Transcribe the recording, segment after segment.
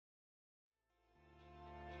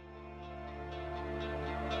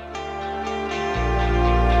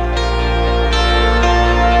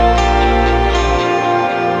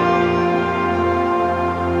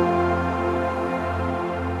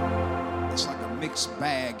mixed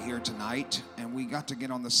bag here tonight, and we got to get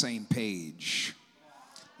on the same page.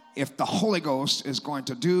 If the Holy Ghost is going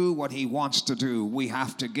to do what he wants to do, we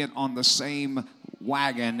have to get on the same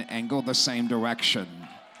wagon and go the same direction.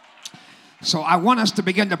 So I want us to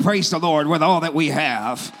begin to praise the Lord with all that we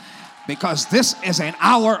have, because this is an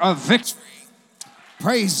hour of victory.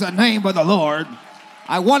 Praise the name of the Lord.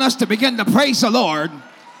 I want us to begin to praise the Lord.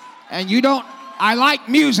 And I like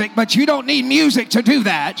music, but you don't need music to do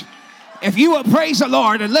that. If you will praise the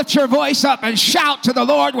Lord and lift your voice up and shout to the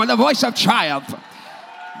Lord with a voice of triumph,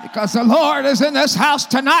 because the Lord is in this house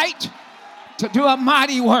tonight to do a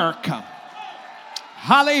mighty work.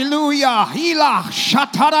 Hallelujah. Hila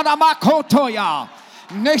shataramakotoya.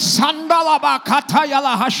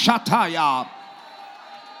 Nesandalabakatayalahashataya.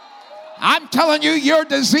 I'm telling you, your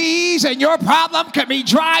disease and your problem can be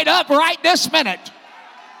dried up right this minute.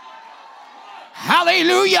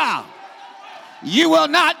 Hallelujah. You will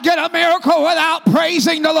not get a miracle without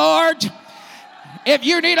praising the Lord. If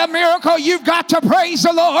you need a miracle, you've got to praise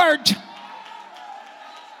the Lord.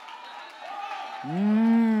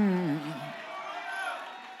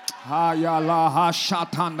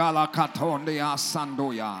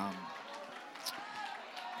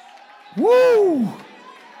 Woo!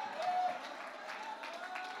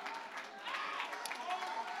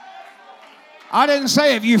 I didn't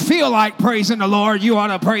say if you feel like praising the Lord, you ought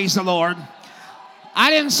to praise the Lord. I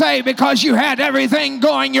didn't say because you had everything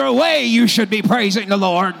going your way, you should be praising the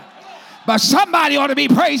Lord. But somebody ought to be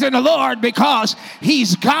praising the Lord because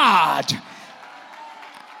he's God.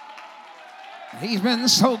 He's been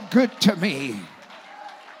so good to me.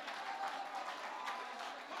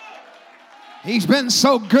 He's been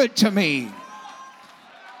so good to me.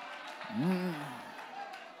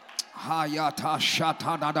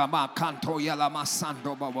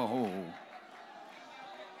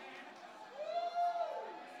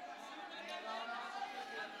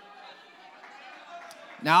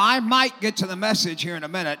 Now, I might get to the message here in a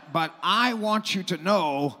minute, but I want you to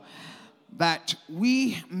know that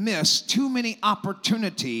we miss too many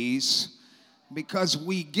opportunities because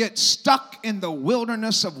we get stuck in the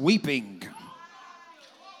wilderness of weeping.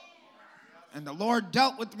 And the Lord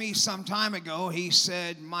dealt with me some time ago. He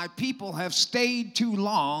said, my people have stayed too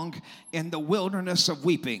long in the wilderness of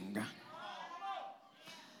weeping.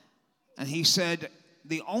 And he said,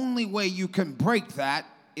 the only way you can break that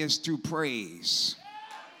is through praise.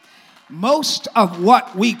 Most of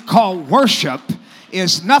what we call worship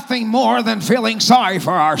is nothing more than feeling sorry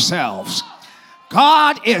for ourselves.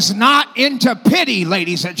 God is not into pity,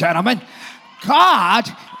 ladies and gentlemen. God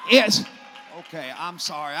is... Okay, I'm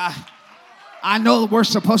sorry. I know we're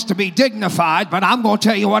supposed to be dignified, but I'm going to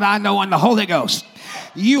tell you what I know in the Holy Ghost.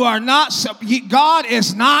 God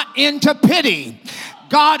is not into pity.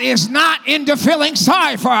 God is not into feeling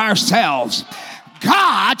sorry for ourselves.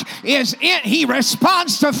 God he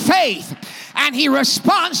responds to faith and he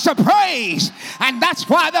responds to praise. And that's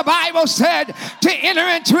why the Bible said to enter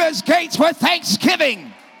into his gates with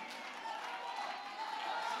thanksgiving.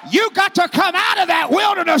 You got to come out of that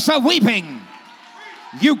wilderness of weeping.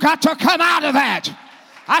 You got to come out of that.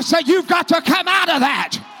 I said you've got to come out of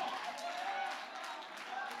that.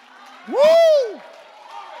 Woo!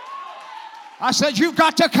 I said, you've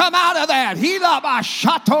got to come out of that.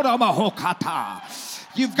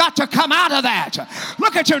 You've got to come out of that.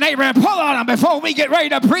 Look at your neighbor and pull on him before we get ready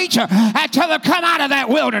to preach and tell them, come out of that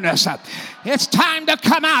wilderness. It's time to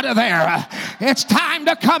come out of there. It's time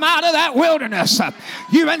to come out of that wilderness.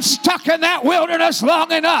 You've been stuck in that wilderness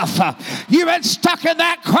long enough. You've been stuck in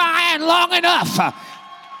that crying long enough.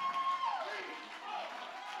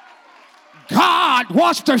 God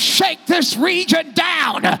wants to shake this region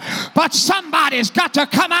down, but somebody's got to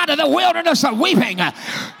come out of the wilderness of weeping.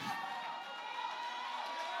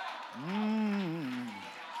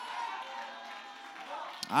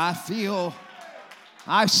 I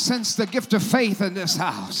sense the gift of faith in this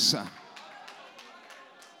house.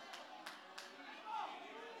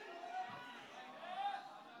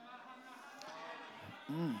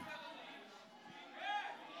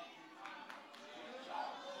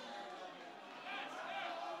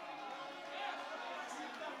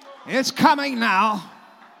 It's coming now.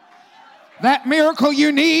 That miracle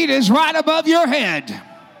you need is right above your head.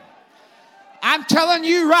 I'm telling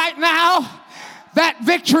you right now, that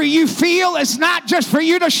victory you feel is not just for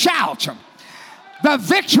you to shout. The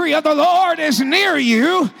victory of the Lord is near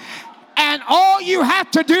you, and all you have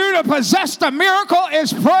to do to possess the miracle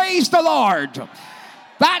is praise the Lord.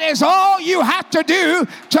 That is all you have to do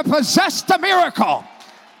to possess the miracle.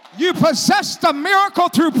 You possess the miracle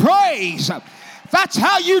through praise. That's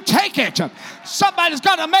how you take it. Somebody's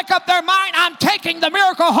got to make up their mind, I'm taking the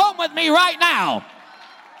miracle home with me right now.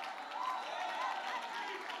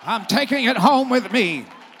 I'm taking it home with me.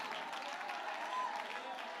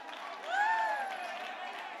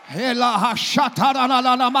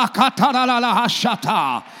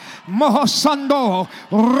 Mohosando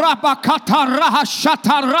Rabakata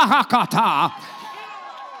Rahashata Rahakata.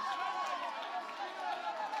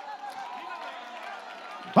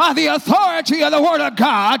 By the authority of the Word of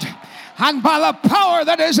God and by the power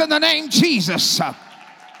that is in the name Jesus.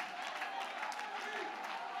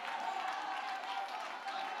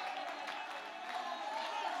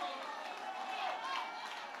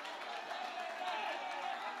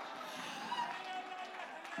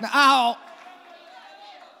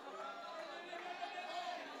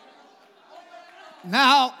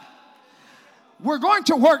 Now, we're going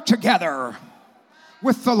to work together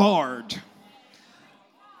with the Lord.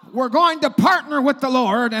 We're going to partner with the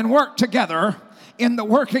Lord and work together in the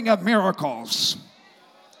working of miracles.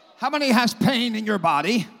 How many has pain in your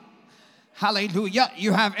body? Hallelujah.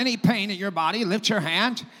 You have any pain in your body? Lift your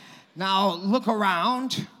hand. Now look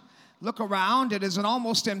around. Look around. It is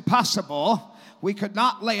almost impossible. We could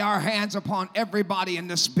not lay our hands upon everybody in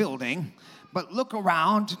this building. But look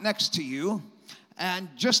around next to you and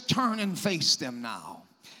just turn and face them now.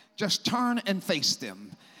 Just turn and face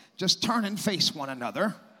them. Just turn and face one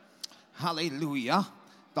another. Hallelujah.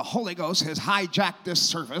 The Holy Ghost has hijacked this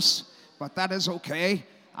service, but that is okay.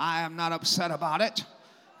 I am not upset about it.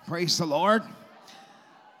 Praise the Lord.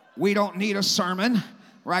 We don't need a sermon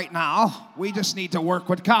right now. We just need to work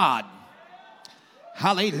with God.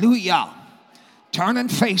 Hallelujah. Turn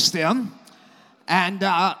and face them and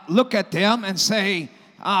look at them and say,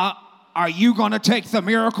 are you going to take the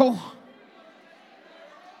miracle?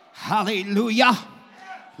 Hallelujah.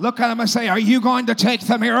 Look at them and say, are you going to take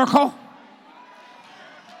the miracle?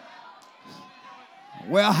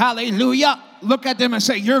 Well, hallelujah. Look at them and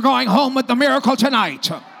say, you're going home with the miracle tonight.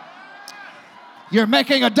 You're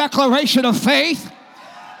making a declaration of faith.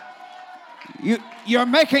 You're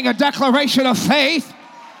making a declaration of faith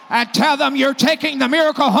and tell them you're taking the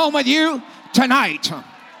miracle home with you tonight.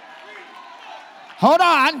 Hold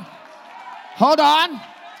on. Hold on.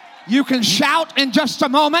 You can shout in just a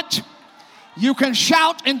moment. You can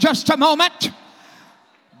shout in just a moment.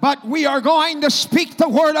 But we are going to speak the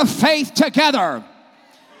word of faith together.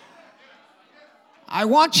 I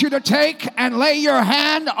want you to take and lay your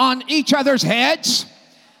hand on each other's heads.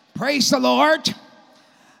 Praise the Lord.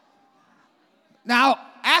 Now,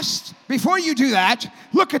 before you do that,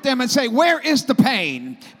 look at them and say, where is the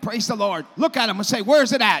pain? Praise the Lord. Look at them and say, where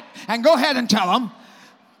is it at? And go ahead and tell them.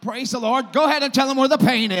 Praise the Lord. Go ahead and tell them where the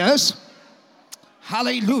pain is.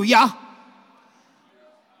 Hallelujah.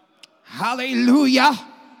 Hallelujah.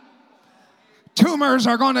 Tumors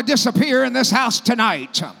are going to disappear in this house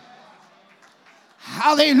tonight.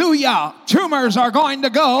 Hallelujah. Tumors are going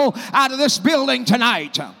to go out of this building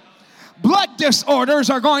tonight. Blood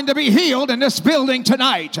disorders are going to be healed in this building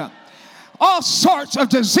tonight. All sorts of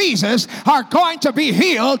diseases are going to be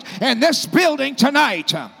healed in this building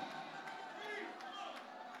tonight.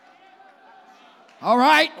 All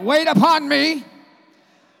right, wait upon me.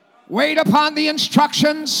 Wait upon the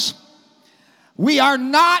instructions. We are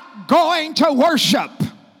not going to worship.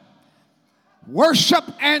 Worship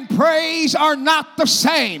and praise are not the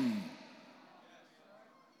same.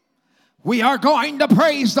 We are going to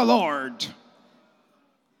praise the Lord.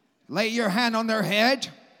 Lay your hand on their head,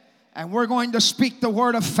 and we're going to speak the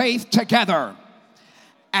word of faith together.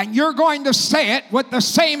 And you're going to say it with the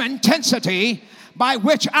same intensity by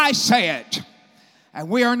which I say it. And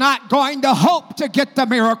we are not going to hope to get the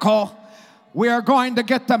miracle. We are going to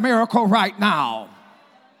get the miracle right now.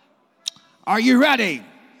 Are you ready?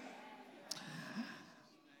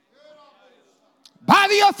 By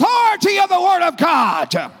the authority of the Word of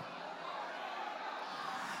God and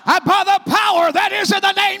by the power that is in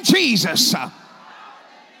the name Jesus,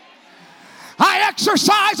 I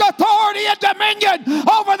exercise authority and dominion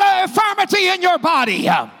over the infirmity in your body.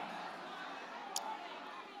 I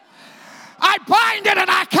bind it and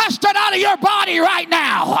I cast it out of your body right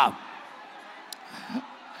now.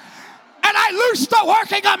 And I loose the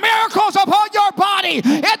working of miracles upon your body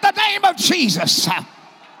in the name of Jesus.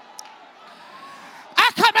 I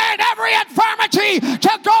command every infirmity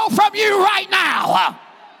to go from you right now.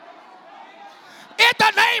 In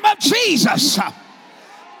the name of Jesus. I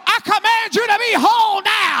command you to be whole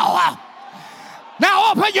now.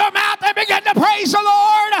 Now open your mouth and begin to praise the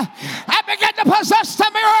Lord and begin to possess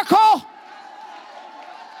the miracle.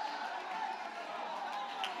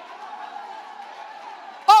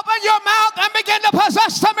 Open your mouth and begin to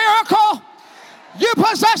possess the miracle. You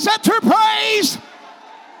possess it through praise.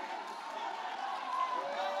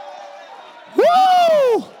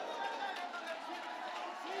 Woo!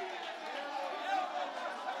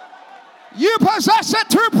 You possess it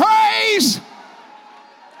through praise.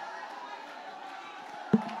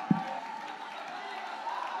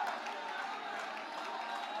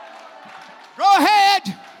 Go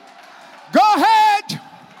ahead. Go ahead.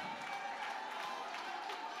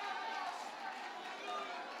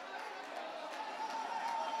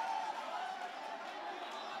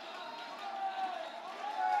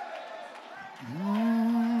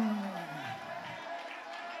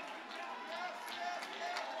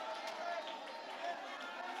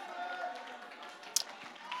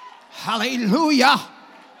 Hallelujah.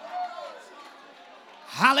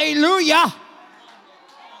 Hallelujah.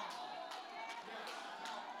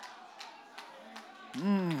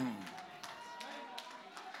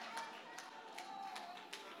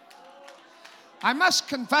 I must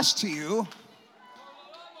confess to you,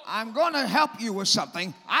 I'm going to help you with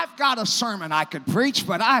something. I've got a sermon I could preach,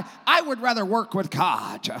 but I would rather work with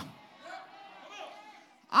God.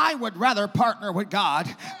 I would rather partner with God.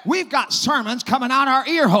 We've got sermons coming out our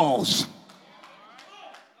ear holes.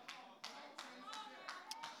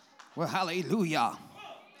 Well, hallelujah.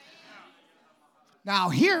 Now,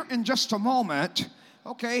 here in just a moment,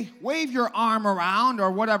 okay, wave your arm around or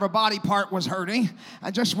whatever body part was hurting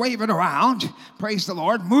and just wave it around. Praise the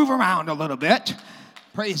Lord. Move around a little bit.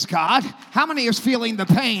 Praise God. How many is feeling the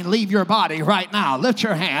pain leave your body right now? Lift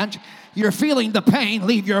your hand. You're feeling the pain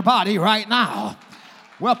leave your body right now.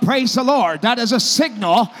 Well, praise the Lord. That is a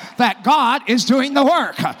signal that God is doing the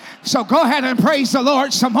work. So go ahead and praise the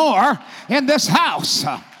Lord some more in this house.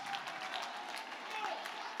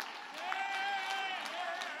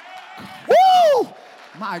 Woo!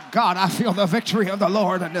 My God, I feel the victory of the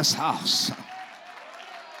Lord in this house.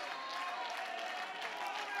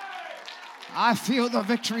 I feel the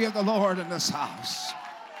victory of the Lord in this house.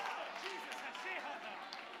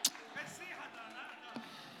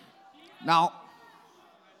 Now,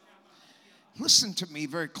 listen to me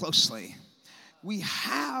very closely. We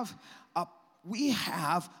have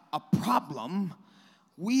a problem.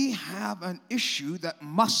 We have an issue that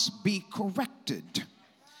must be corrected.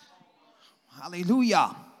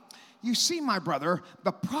 Hallelujah. You see, my brother,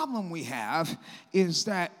 the problem we have is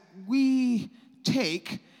that we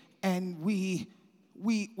take and we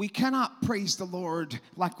cannot praise the Lord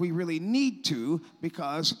like we really need to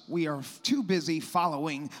because we are too busy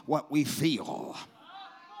following what we feel.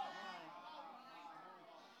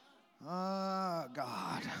 Oh,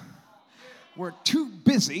 God. We're too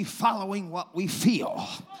busy following what we feel.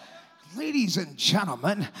 Ladies and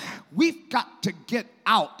gentlemen, we've got to get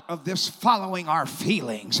out of this following our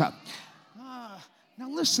feelings. Now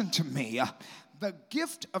listen to me. The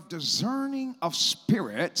gift of discerning of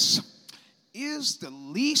spirits is the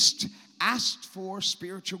least asked for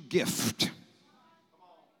spiritual gift.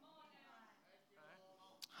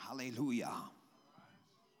 Hallelujah.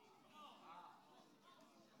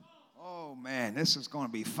 Oh man, this is going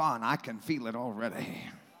to be fun. I can feel it already.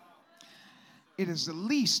 It is the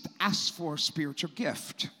least asked for spiritual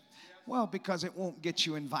gift. Well, because it won't get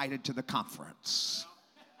you invited to the conference.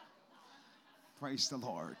 Praise the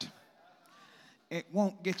Lord. It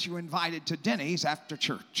won't get you invited to Denny's after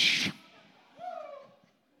church.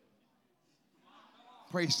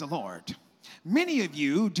 Praise the Lord. Many of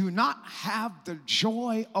you do not have the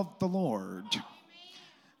joy of the Lord.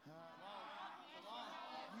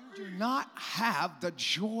 You do not have the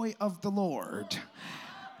joy of the Lord.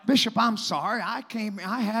 Bishop, I'm sorry. I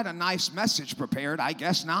had a nice message prepared, I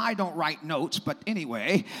guess. Now, I don't write notes, but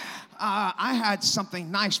anyway, I had something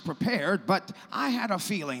nice prepared, but I had a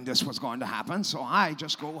feeling this was going to happen, so I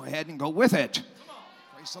just go ahead and go with it.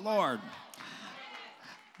 Praise the Lord.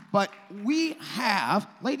 But we have,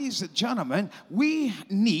 ladies and gentlemen, we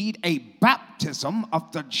need a baptism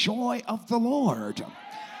of the joy of the Lord.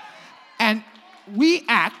 And we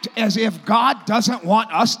act as if God doesn't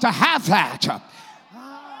want us to have that.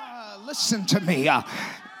 Listen to me.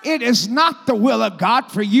 It is not the will of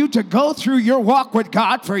God for you to go through your walk with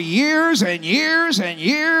God for years and years and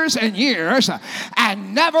years and years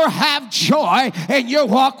and never have joy in your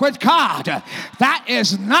walk with God. That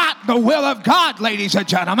is not the will of God, ladies and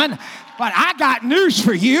gentlemen. But I got news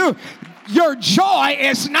for you. Your joy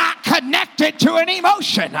is not connected to an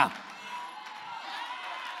emotion.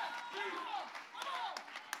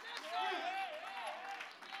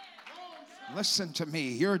 Listen to me.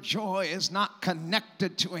 Your joy is not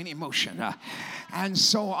connected to an emotion. And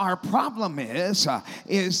so our problem is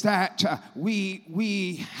that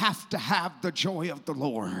we have to have the joy of the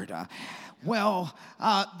Lord. Well,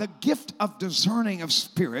 the gift of discerning of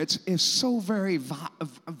spirits is so very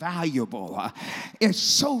valuable. It's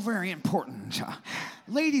so very important.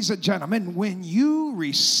 Ladies and gentlemen, when you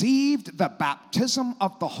received the baptism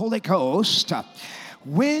of the Holy Ghost,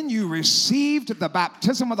 when you received the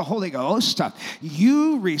baptism of the Holy Ghost,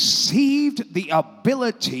 you received the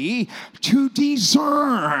ability to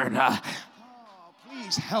discern.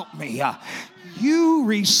 Please help me. You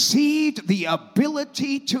received the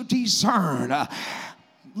ability to discern.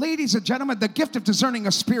 Ladies and gentlemen, the gift of discerning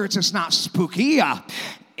of spirits is not spooky.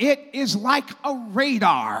 It is like a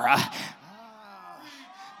radar.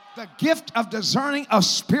 The gift of discerning of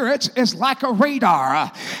spirits is like a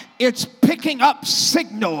radar. It's picking up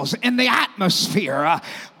signals in the atmosphere.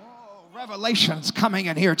 Revelation's coming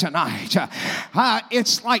in here tonight.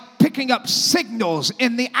 It's like picking up signals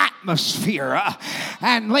in the atmosphere.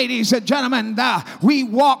 And ladies and gentlemen, we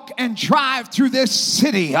walk and drive through this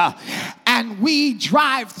city. And we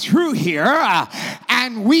drive through here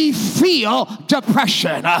and we feel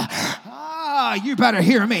depression. You better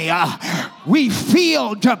hear me. We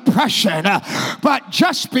feel depression, but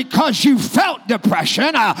just because you felt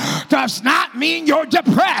depression does not mean you're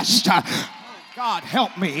depressed. God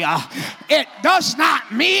help me. It does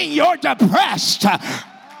not mean you're depressed.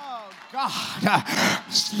 Oh, God.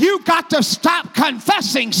 You got to stop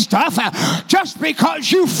confessing stuff just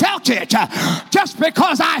because you felt it. Just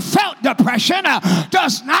because I felt depression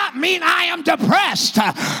does not mean I am depressed.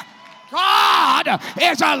 God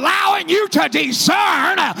is allowing you to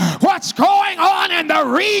discern what's going on in the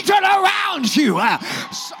region around you.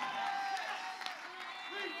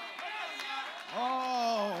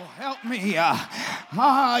 Help me.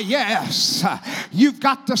 Yes. You've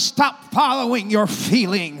got to stop following your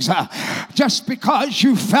feelings. Just because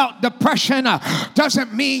you felt depression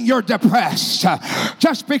doesn't mean you're depressed.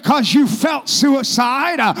 Just because you felt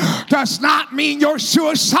suicide does not mean you're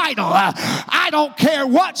suicidal. I don't care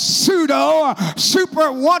what pseudo,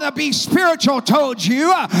 super wannabe spiritual told you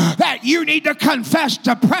that you need to confess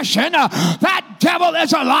depression. That devil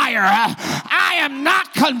is a liar. I am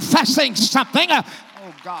not confessing something. Oh,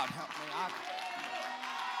 God, help me.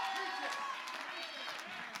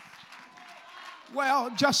 Well,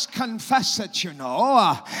 just confess it,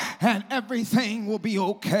 and everything will be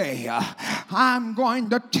okay. I'm going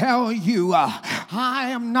to tell you, I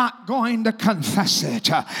am not going to confess it.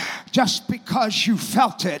 Just because you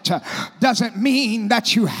felt it doesn't mean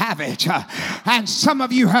that you have it. And some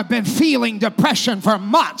of you have been feeling depression for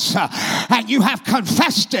months, and you have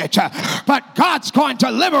confessed it. But God's going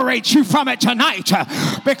to liberate you from it tonight,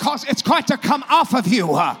 because it's going to come off of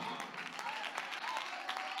you.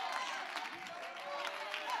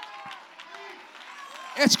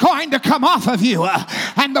 It's going to come off of you.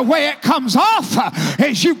 And the way it comes off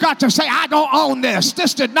is you've got to say, I don't own this.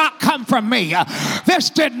 This did not come from me.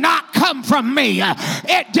 This did not come from me.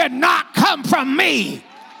 It did not come from me.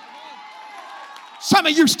 Some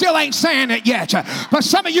of you still ain't saying it yet, but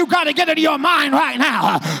some of you got to get it in your mind right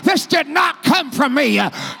now. This did not come from me.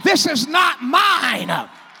 This is not mine.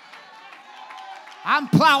 I'm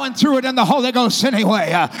plowing through it in the Holy Ghost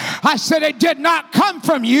anyway. I said it did not come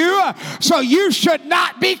from you, so you should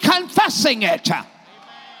not be confessing it.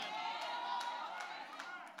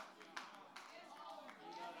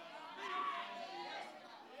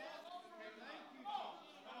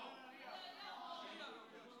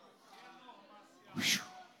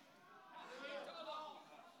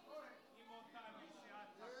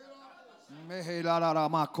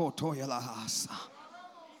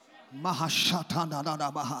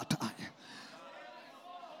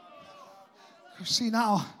 See,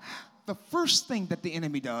 now, the first thing that the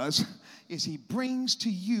enemy does is he brings to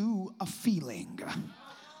you a feeling.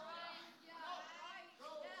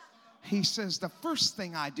 He says, the first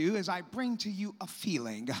thing I do is I bring to you a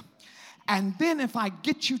feeling. And then if I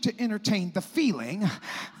get you to entertain the feeling,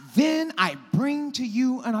 then I bring to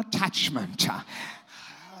you an attachment.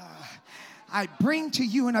 I bring to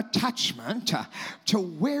you an attachment to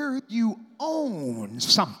where you own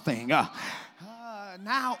something.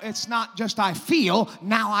 Now it's not just I feel,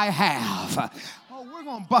 now I have. Oh, we're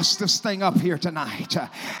going to bust this thing up here tonight.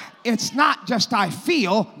 It's not just I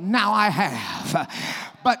feel, now I have.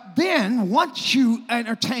 But then once you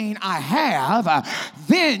entertain I have,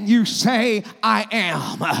 then you say I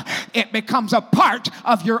am. It becomes a part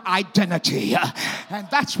of your identity. And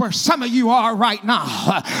that's where some of you are right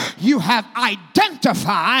now. You have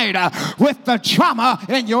identified with the trauma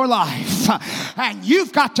in your life. And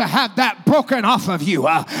you've got to have that broken off of you.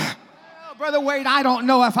 Brother Wade, I don't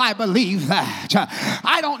know if I believe that.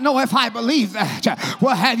 I don't know if I believe that.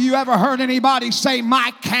 Well, have you ever heard anybody say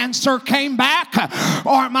my cancer came back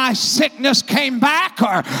or my sickness came back?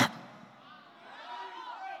 Or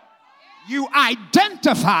you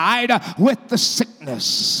identified with the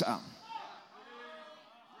sickness.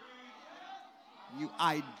 You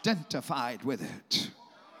identified with it.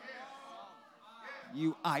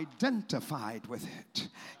 You identified with it.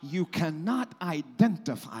 You cannot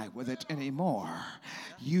identify with it anymore.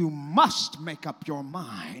 You must make up your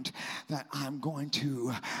mind that I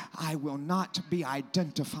will not be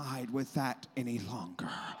identified with that any longer.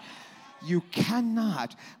 You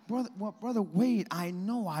cannot. Brother Wade, I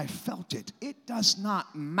know I felt it. It does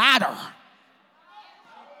not matter.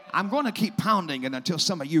 I'm going to keep pounding it until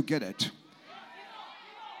some of you get it.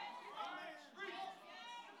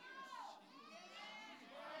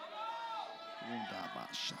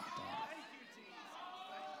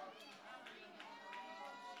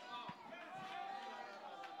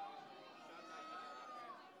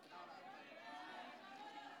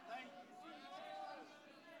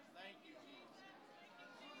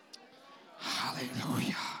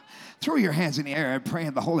 Hallelujah. Throw your hands in the air and pray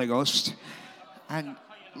in the Holy Ghost. And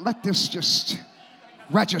let this just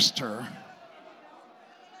register.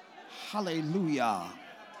 Hallelujah.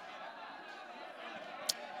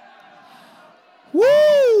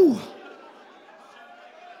 Woo!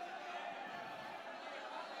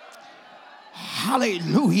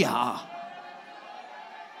 Hallelujah.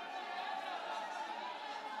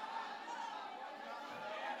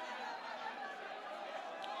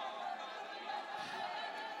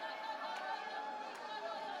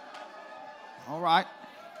 All right.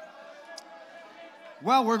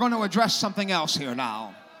 Well, we're going to address something else here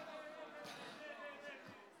now.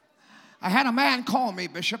 I had a man call me,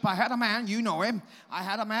 Bishop. I had a man, you know him. I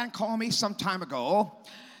had a man call me some time ago.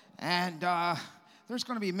 And there's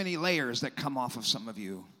going to be many layers that come off of some of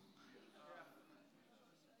you.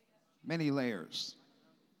 Many layers.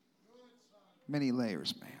 Many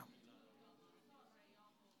layers, ma'am.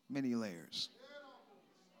 Many layers.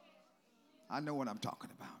 I know what I'm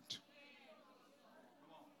talking about.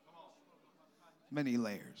 Many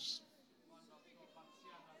layers.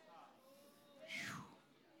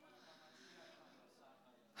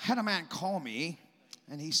 I had a man call me,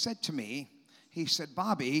 and he said to me, he said,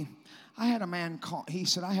 Bobby, I had a man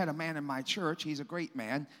in my church. He's a great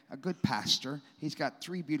man, a good pastor. He's got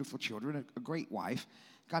 3 beautiful children, a great wife,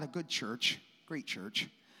 got a good church, great church.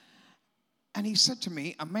 And he said to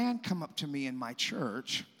me, a man come up to me in my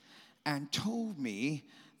church and told me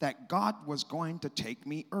that God was going to take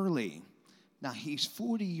me early. Now, he's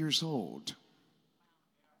 40 years old.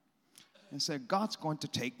 And said, God's going to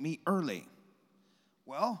take me early.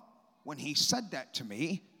 Well, when he said that to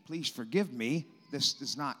me, please forgive me. This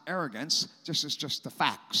is not arrogance. This is just the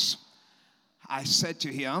facts. I said to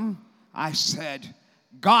him,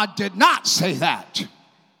 God did not say that.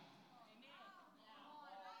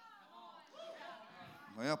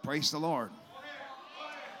 Well, praise the Lord.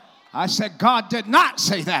 I said, God did not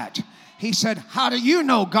say that. He said, how do you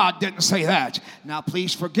know God didn't say that? Now,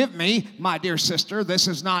 please forgive me, my dear sister. This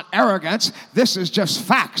is not arrogance. This is just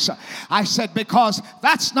facts. I said, because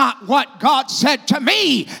that's not what God said to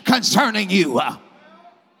me concerning you.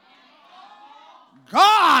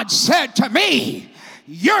 God said to me,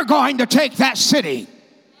 you're going to take that city.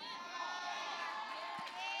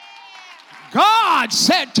 God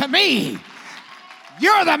said to me,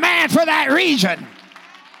 you're the man for that region.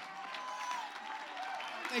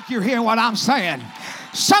 I think you're hearing what I'm saying.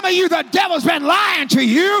 Some of you, the devil's been lying to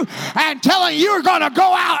you and telling you you're going to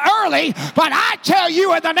go out early, but I tell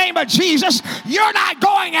you in the name of Jesus, you're not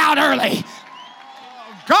going out early.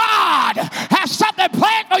 God has something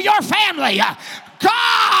planned for your family.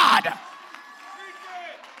 God.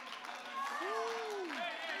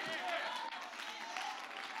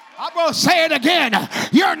 I'm going to say it again.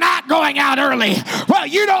 You're not going out early. Well,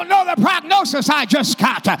 you don't know the prognosis I just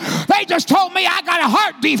got. They just told me I got a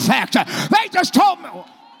heart defect. They just told me.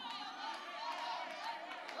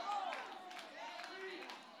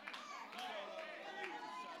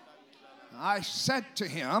 I said to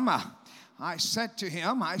him,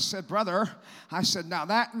 brother, I said, now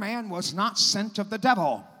that man was not sent of the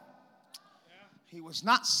devil. He was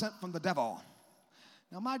not sent from the devil.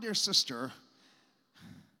 Now, my dear sister,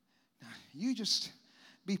 you just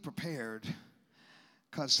be prepared,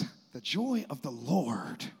 because the joy of the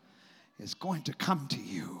Lord is going to come to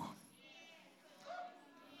you.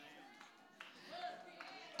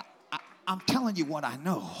 I'm telling you what I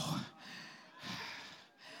know.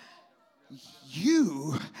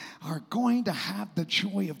 You are going to have the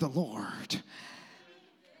joy of the Lord.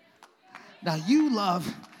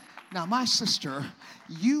 Now my sister,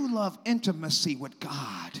 you love intimacy with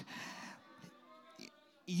God.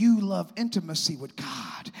 You love intimacy with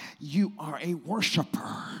God. You are a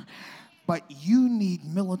worshiper, but you need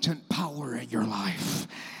militant power in your life.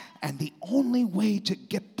 And the only way to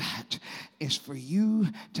get that is for you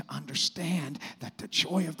to understand that the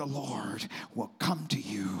joy of the Lord will come to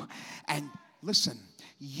you. And listen,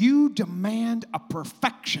 you demand a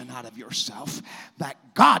perfection out of yourself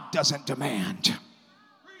that God doesn't demand.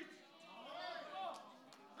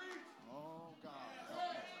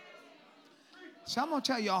 So I'm going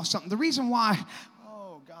to tell you all something. The reason why,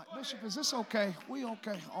 oh God, Bishop, is this okay? We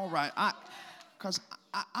okay? All right. Because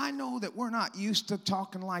I know that we're not used to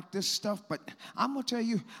talking like this stuff, but I'm going to tell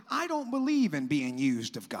you, I don't believe in being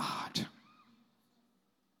used of God.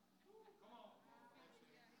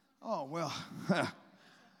 Oh, well,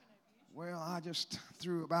 I just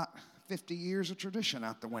threw about 50 years of tradition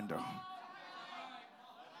out the window.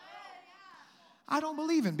 I don't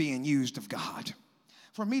believe in being used of God.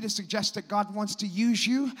 For me to suggest that God wants to use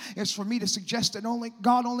you is for me to suggest that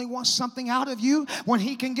God only wants something out of you when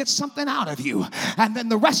he can get something out of you. And then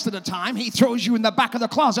the rest of the time, he throws you in the back of the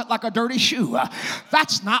closet like a dirty shoe.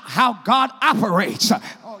 That's not how God operates.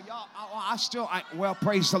 Oh, y'all, well,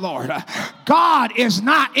 praise the Lord. God is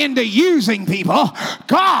not into using people.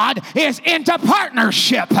 God is into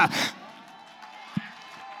partnership.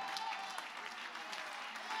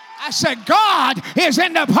 I said, God is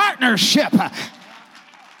into partnership.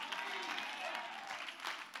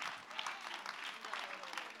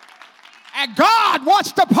 And God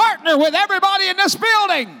wants to partner with everybody in this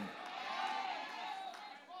building.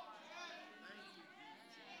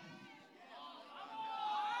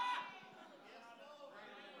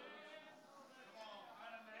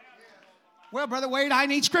 Well, Brother Wade, I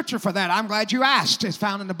need scripture for that. I'm glad you asked. It's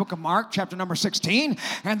found in the book of Mark, chapter number 16.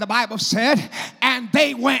 And the Bible said, and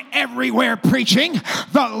they went everywhere preaching,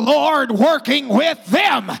 the Lord working with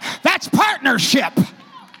them. That's partnership.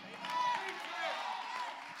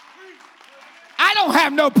 I don't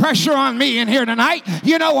have no pressure on me in here tonight.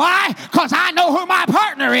 You know why? Because I know who my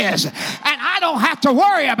partner is. And I don't have to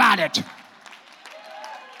worry about it.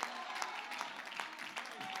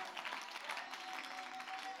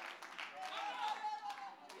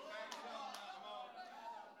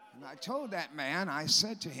 And I told that man, I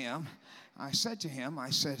said to him,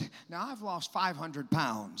 now I've lost 500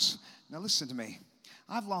 pounds. Now listen to me.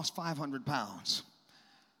 I've lost 500 pounds.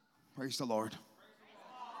 Praise the Lord.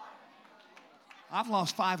 I've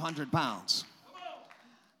lost 500 pounds.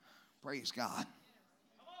 Praise God.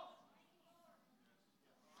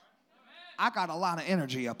 I got a lot of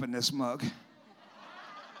energy up in this mug.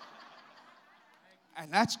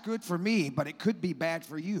 And that's good for me, but it could be bad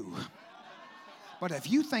for you. But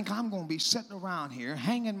if you think I'm going to be sitting around here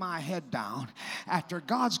hanging my head down after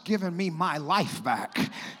God's given me my life back,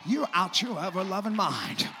 you're out your ever-loving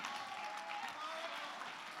mind.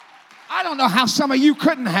 I don't know how some of you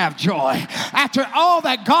couldn't have joy after all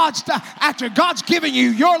that God's done, after God's given you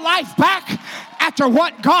your life back, after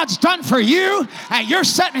what God's done for you, and you're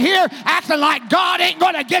sitting here acting like God ain't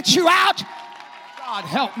going to get you out. God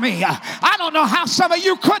help me. I don't know how some of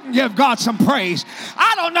you couldn't give God some praise.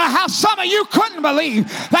 I don't know how some of you couldn't believe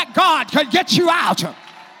that God could get you out.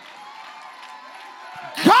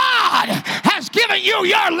 God has given you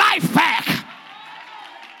your life back.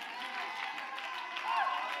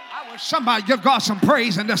 Somebody give God some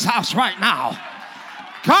praise in this house right now.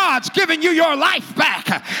 God's giving you your life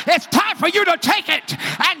back. It's time for you to take it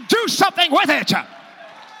and do something with it.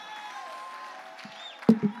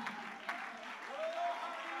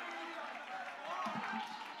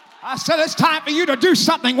 I said it's time for you to do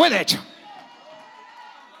something with it.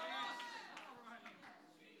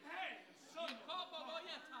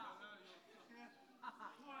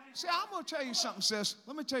 See, I'm going to tell you something, sis.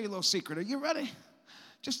 Let me tell you a little secret. Are you ready?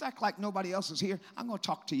 Just act like nobody else is here. I'm going to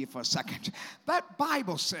talk to you for a second. That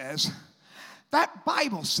Bible says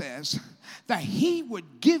that he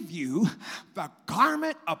would give you the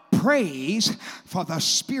garment of praise for the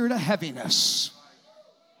spirit of heaviness.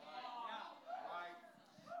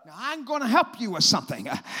 Now, I'm going to help you with something.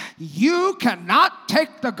 You cannot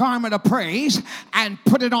take the garment of praise and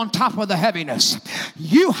put it on top of the heaviness.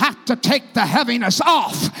 You have to take the heaviness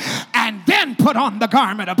off and then put on the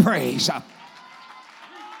garment of praise.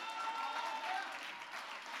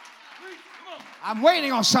 I'm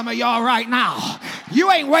waiting on some of y'all right now. You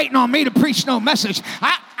ain't waiting on me to preach no message.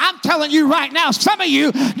 I'm telling you right now, some of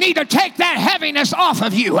you need to take that heaviness off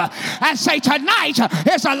of you and say, tonight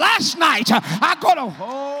is the last night I'm going to...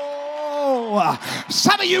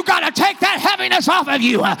 some of you got to take that heaviness off of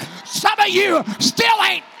you. Some of you still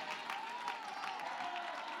ain't...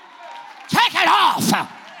 take it off.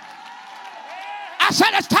 I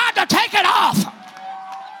said it's time to take it off.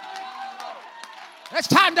 It's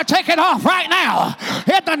time to take it off right now.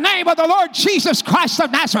 In the name of the Lord Jesus Christ of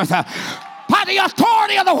Nazareth. By the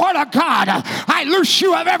authority of the Word of God, I loose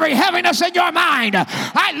you of every heaviness in your mind.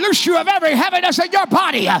 I loose you of every heaviness in your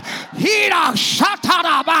body.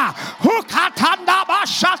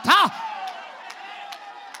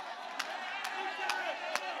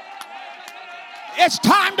 It's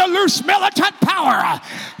time to loose militant power.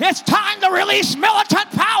 It's time to release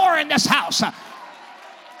militant power in this house.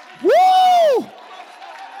 Woo!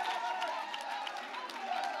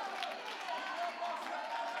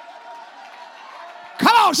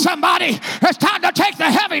 Come on, somebody. It's time to take the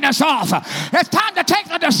heaviness off. It's time to take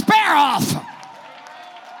the despair off.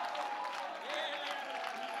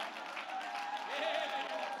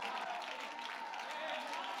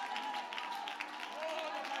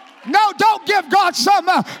 No, don't give God some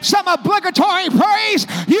obligatory praise.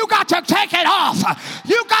 You got to take it off.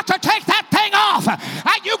 You got to take that thing off.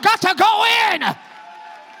 And you got to go in.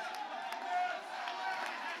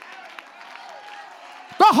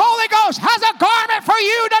 The Holy Ghost has a garment for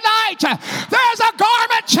you tonight. There's a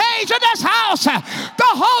garment change in this house.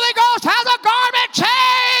 The Holy Ghost has a garment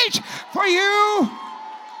change for you.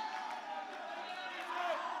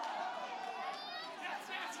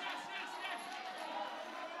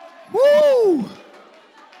 Woo!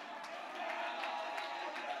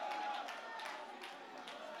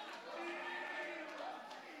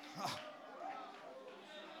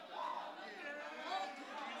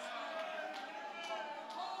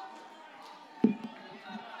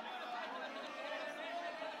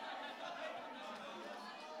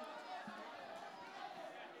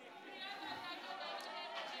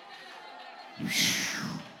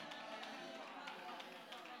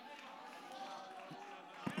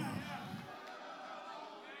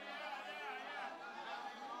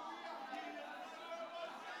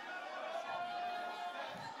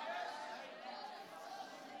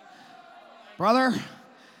 Brother,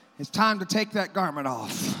 it's time to take that garment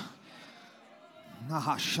off.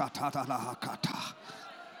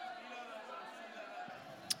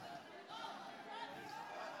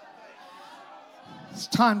 It's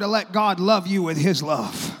time to let God love you with his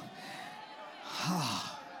love.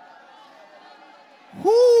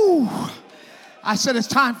 Woo! I said it's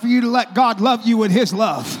time for you to let God love you with his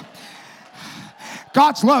love.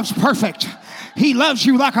 God's love's perfect. He loves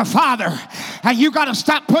you like a father. And you got to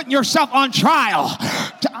stop putting yourself on trial.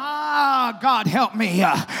 God help me.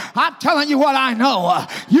 I'm telling you what I know.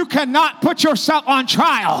 You cannot put yourself on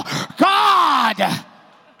trial. God.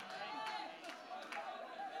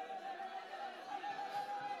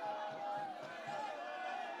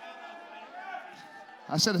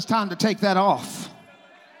 I said it's time to take that off.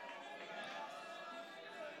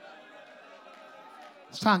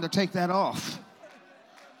 It's time to take that off.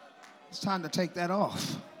 It's time to take that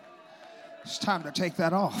off. It's time to take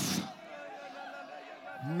that off.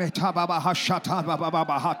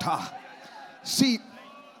 See,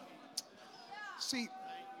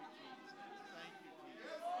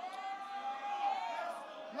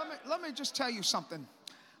 let me just tell you something.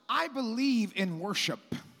 I believe in worship.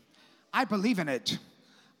 I believe in it.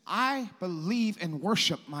 I believe in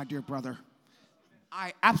worship, my dear brother.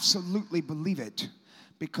 I absolutely believe it.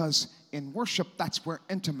 Because in worship, that's where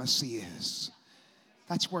intimacy is.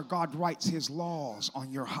 That's where God writes his laws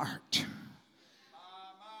on your heart.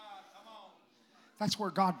 That's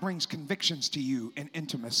where God brings convictions to you in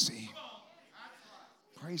intimacy.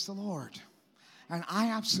 Praise the Lord. And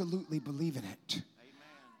I absolutely believe in it.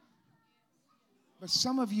 But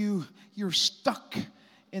some of you, you're stuck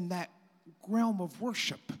in that realm of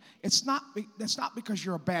worship. That's not because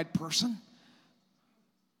you're a bad person.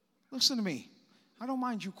 Listen to me. I don't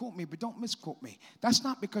mind you quote me, but don't misquote me. That's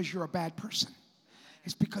not because you're a bad person.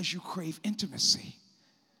 It's because you crave intimacy.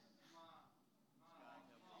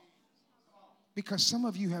 Because some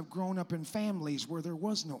of you have grown up in families where there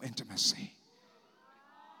was no intimacy.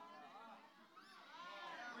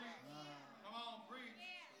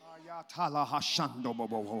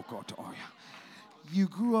 You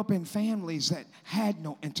grew up in families that had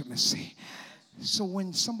no intimacy. So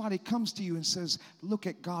when somebody comes to you and says, look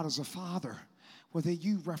at God as a father, whether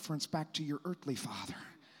you reference back to your earthly father.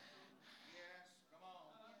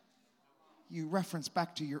 You reference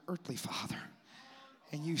back to your earthly father.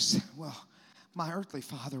 And you say, well, my earthly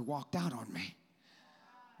father walked out on me.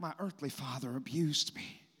 My earthly father abused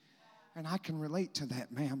me. And I can relate to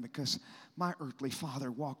that, man, because my earthly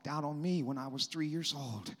father walked out on me when I was 3 years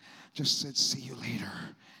old. Just said, see you later.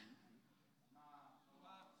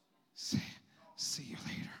 See you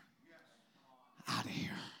later. Out of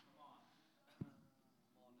here.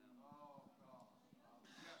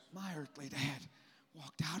 My earthly dad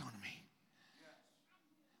walked out on me.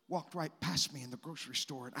 Walked right past me in the grocery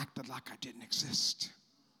store and acted like I didn't exist.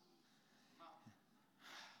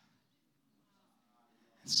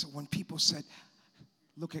 And so when people said,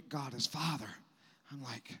 look at God as Father, I'm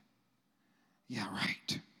like, yeah,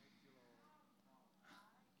 right.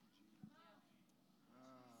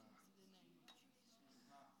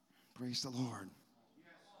 Praise the Lord.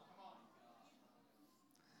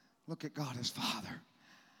 Look at God as Father.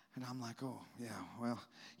 And I'm like, oh, yeah, well,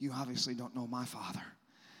 you obviously don't know my father,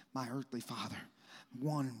 my earthly father.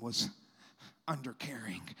 One was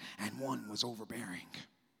undercaring and one was overbearing.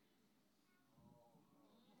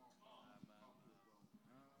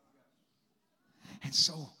 And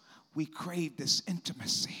so we crave this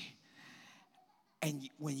intimacy. And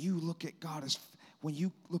when you look at God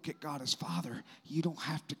as Father, you don't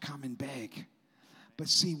have to come and beg. But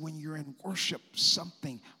see, when you're in worship,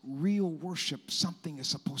 real worship, something is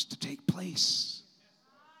supposed to take place.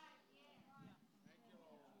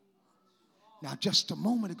 Now, just a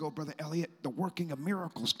moment ago, Brother Elliot, the working of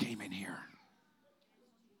miracles came in here.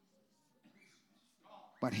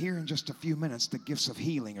 But here in just a few minutes, the gifts of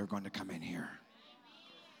healing are going to come in here.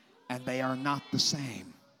 And they are not the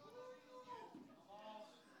same.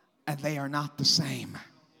 And they are not the same.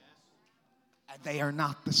 And they are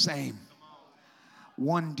not the same.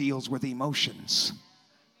 One deals with emotions.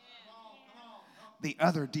 The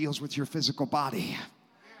other deals with your physical body.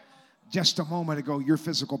 Just a moment ago, your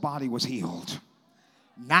physical body was healed.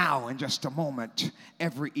 Now, in just a moment,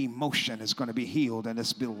 every emotion is going to be healed in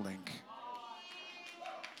this building.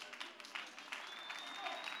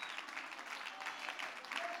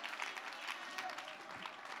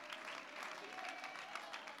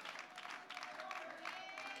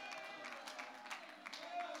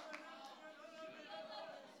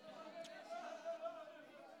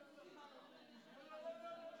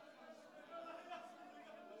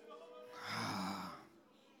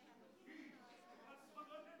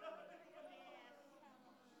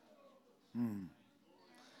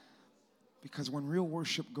 Because when real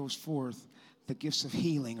worship goes forth, the gifts of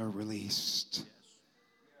healing are released.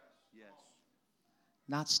 Yes.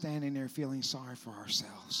 Not standing there feeling sorry for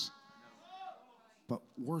ourselves. But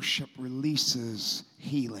worship releases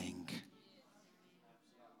healing.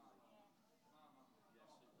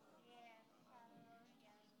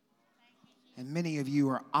 And many of you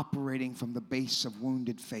are operating from the base of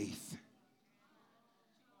wounded faith.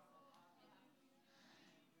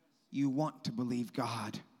 You want to believe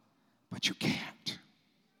God, but you can't.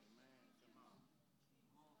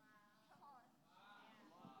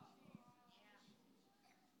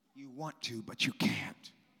 You want to, but you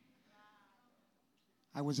can't.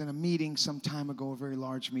 I was in a meeting some time ago, a very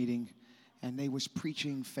large meeting, and they was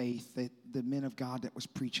preaching faith. The men of God that was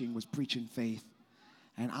preaching faith.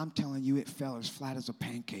 And I'm telling you, it fell as flat as a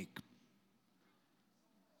pancake.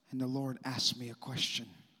 And the Lord asked me a question.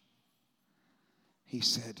 He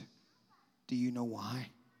said, do you know why?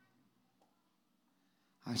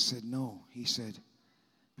 I said, no. He said,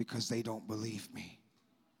 because they don't believe me.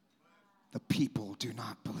 The people do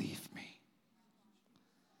not believe me.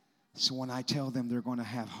 So when I tell them they're going to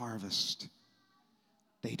have harvest,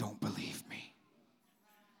 they don't believe me.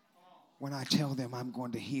 When I tell them I'm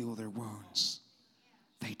going to heal their wounds,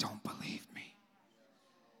 they don't believe me.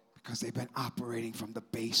 Because they've been operating from the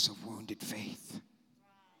base of wounded faith.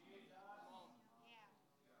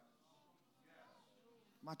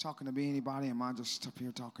 Am I talking to anybody? Am I just up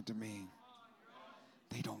here talking to me?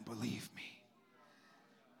 They don't believe me.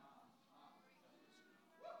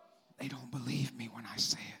 They don't believe me when I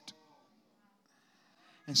say it.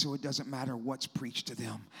 And so it doesn't matter what's preached to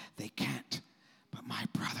them. They can't. But my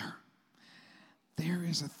brother, there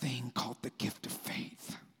is a thing called the gift of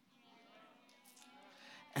faith.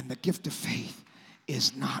 And the gift of faith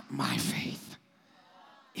is not my faith.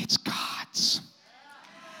 It's God's.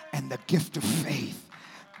 And the gift of faith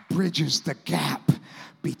bridges the gap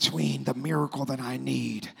between the miracle that I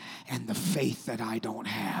need and the faith that I don't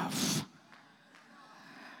have.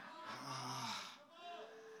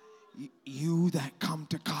 You that come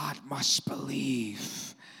to God must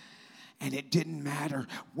believe. And it didn't matter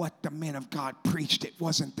what the men of God preached. It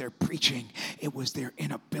wasn't their preaching. It was their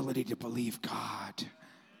inability to believe God.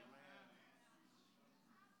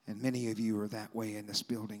 And many of you are that way in this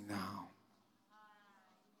building now.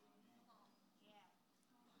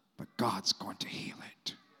 But God's going to heal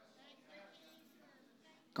it.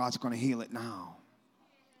 God's going to heal it now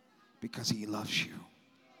because He loves you.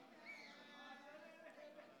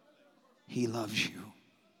 He loves you.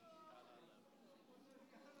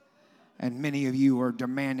 And many of you are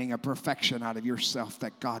demanding a perfection out of yourself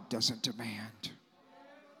that God doesn't demand.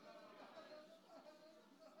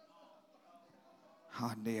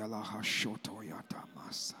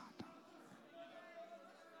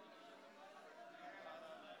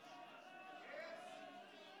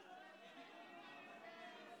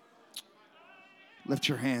 Lift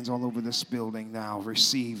your hands all over this building now.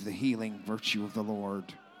 Receive the healing virtue of the Lord.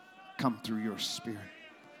 Come through your spirit.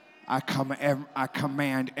 I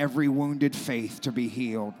command every wounded faith to be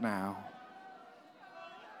healed now.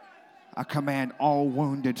 I command all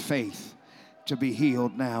wounded faith to be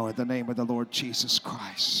healed now in the name of the Lord Jesus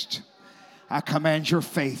Christ. I command your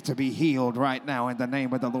faith to be healed right now in the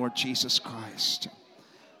name of the Lord Jesus Christ.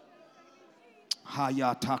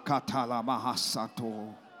 Hayatakatala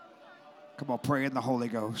mahasato. Come on, pray in the Holy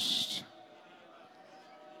Ghost.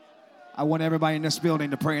 I want everybody in this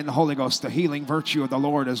building to pray in the Holy Ghost. The healing virtue of the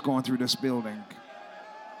Lord is going through this building.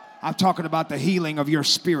 I'm talking about the healing of your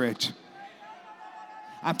spirit.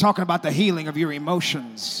 I'm talking about the healing of your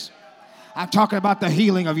emotions. I'm talking about the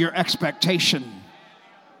healing of your expectation.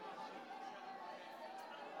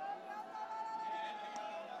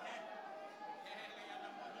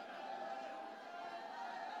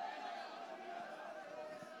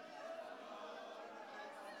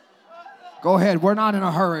 Go ahead. We're not in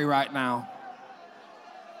a hurry right now.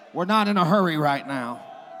 We're not in a hurry right now.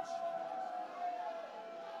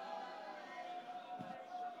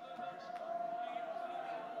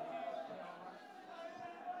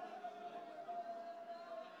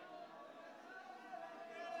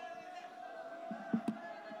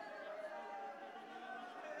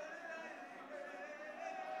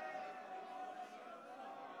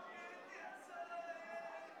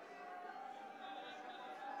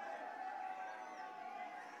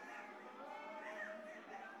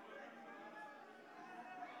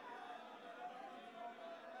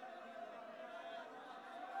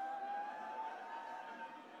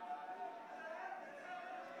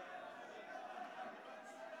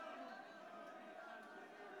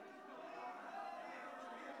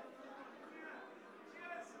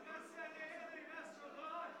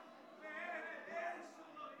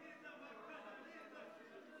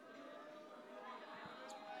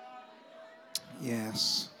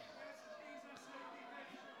 Yes.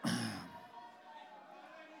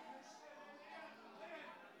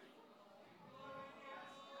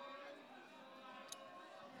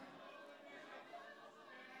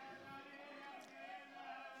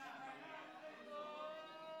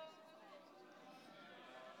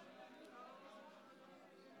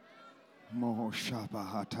 Moho shaba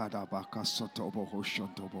hatada baka soto boho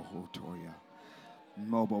shonto boho toya.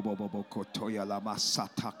 Mobo bobo boko toya la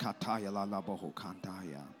masata kataya la la boho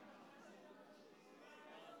kandaya.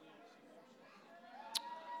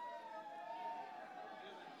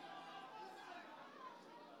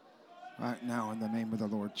 Right now in the name of the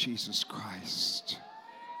Lord Jesus Christ.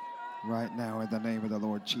 Right now in the name of the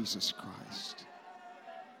Lord Jesus Christ.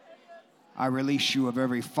 I release you of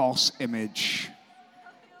every false image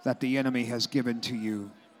that the enemy has given to you.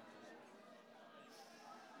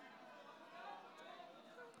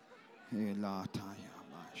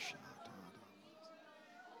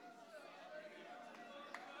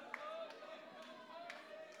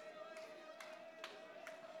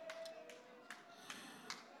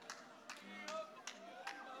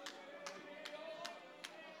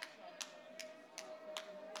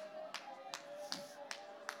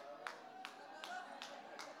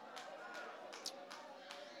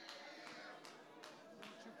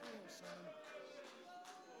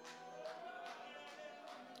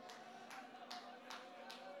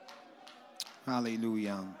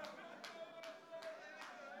 Hallelujah.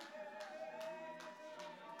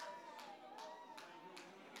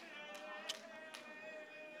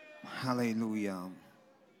 Hallelujah.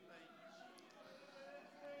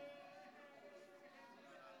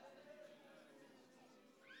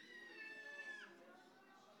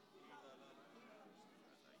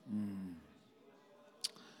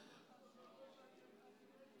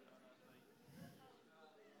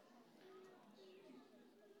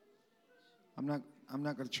 I'm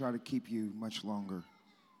not going to try to keep you much longer.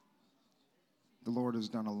 The Lord has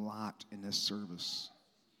done a lot in this service.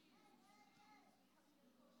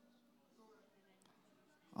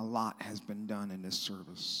 A lot has been done in this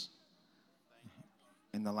service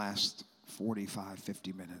in the last 45,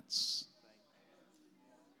 50 minutes.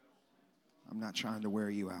 I'm not trying to wear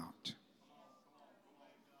you out.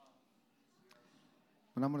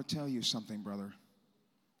 But I'm going to tell you something, brother.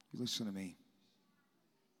 You listen to me.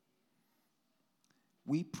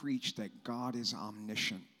 We preach that God is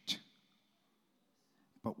omniscient,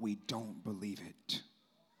 but we don't believe it.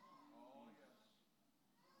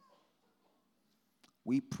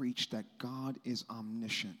 We preach that God is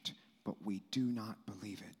omniscient, but we do not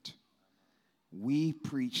believe it. We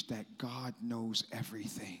preach that God knows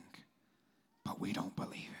everything, but we don't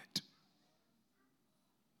believe it.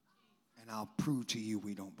 And I'll prove to you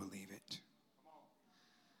we don't believe it.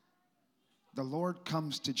 The Lord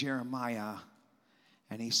comes to Jeremiah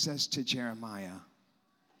and he says to Jeremiah,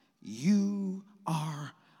 you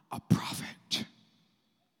are a prophet.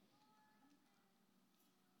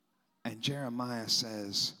 And Jeremiah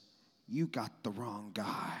says, you got the wrong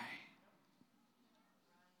guy.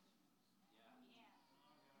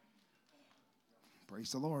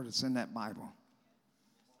 Praise the Lord, it's in that Bible.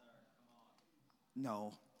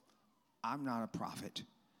 No, I'm not a prophet.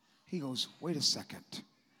 He goes, wait a second.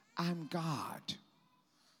 I'm God.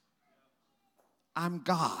 I'm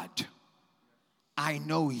God. I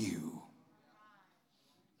know you.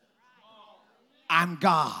 I'm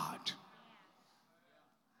God.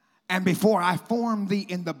 And before I formed thee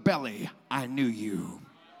in the belly, I knew you.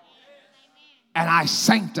 And I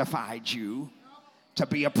sanctified you to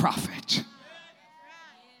be a prophet.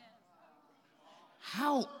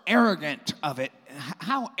 How arrogant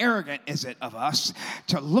is it of us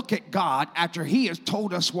to look at God after he has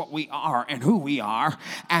told us what we are and who we are,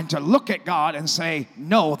 and to look at God and say,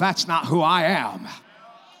 no, that's not who I am.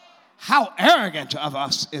 How arrogant of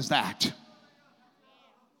us is that?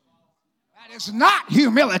 That is not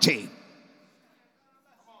humility.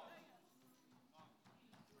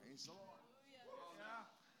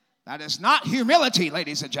 That is not humility,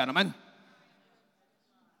 ladies and gentlemen.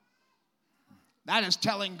 That is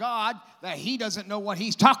telling God that he doesn't know what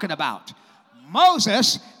he's talking about.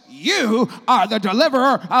 Moses, you are the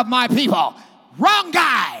deliverer of my people. Wrong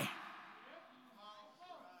guy.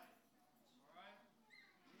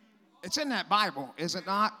 It's in that Bible, is it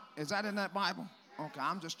not? Is that in that Bible? Okay,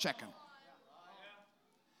 I'm just checking.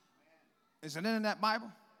 Is it in that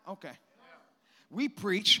Bible? Okay. We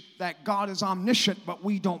preach that God is omniscient, but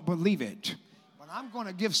we don't believe it. But I'm going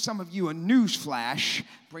to give some of you a news flash.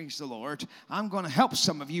 Praise the Lord. I'm going to help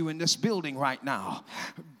some of you in this building right now.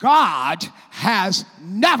 God has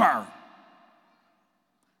never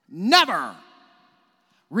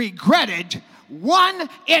regretted one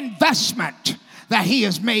investment that he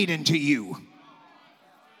has made into you.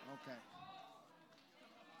 Okay.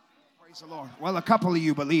 Praise the Lord. Well, a couple of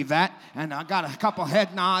you believe that, and I got a couple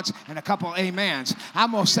head nods and a couple amens.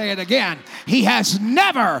 I'm going to say it again. He has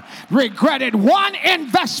never regretted one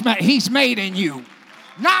investment he's made in you.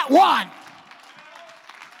 Not one.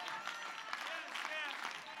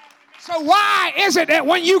 So why is it that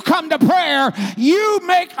when you come to prayer, you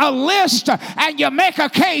make a list and you make a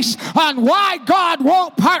case on why God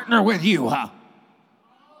won't partner with you?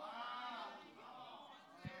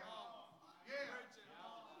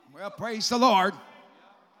 Well, praise the Lord.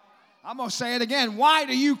 I'm going to say it again. Why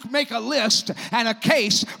do you make a list and a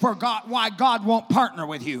case for God, why God won't partner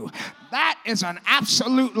with you? That is an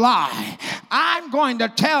absolute lie. I'm going to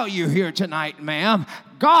tell you here tonight, ma'am,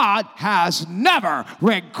 God has never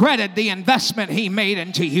regretted the investment he made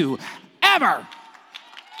into you. Ever.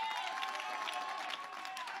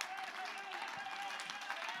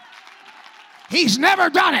 He's never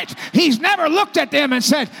done it. He's never looked at them and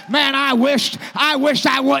said, man, I wished I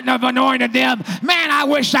wouldn't have anointed them. Man, I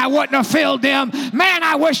wish I wouldn't have filled them. Man,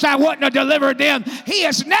 I wish I wouldn't have delivered them. He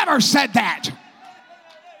has never said that.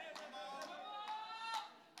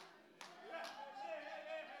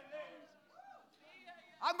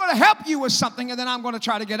 I'm going to help you with something, and then I'm going to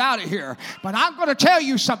try to get out of here. But I'm going to tell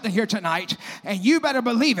you something here tonight, and you better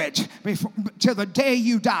believe it till the day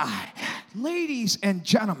you die. Ladies and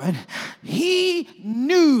gentlemen, he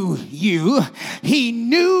knew you. He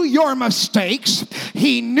knew your mistakes.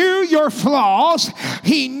 He knew your flaws.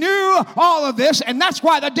 He knew all of this, and that's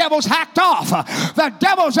why the devil's hacked off. The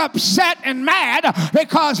devil's upset and mad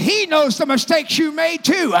because he knows the mistakes you made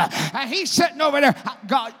too. And he's sitting over there,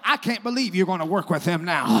 God, I can't believe you're going to work with them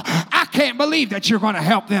now. I can't believe that you're going to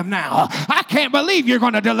help them now. I can't believe you're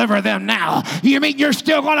going to deliver them now. You mean you're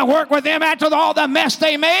still going to work with them after all the mess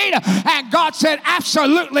they made? And God said,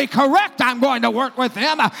 absolutely correct, I'm going to work with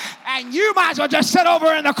them. And you might as well just sit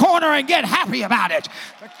over in the corner and get happy about it.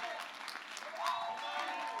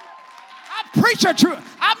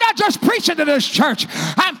 I'm not just preaching to this church.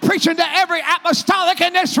 I'm preaching to every apostolic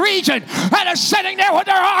in this region that is sitting there with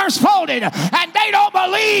their arms folded and they don't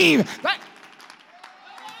believe that.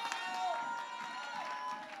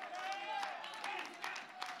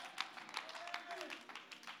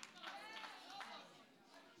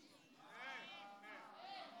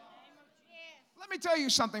 Let me tell you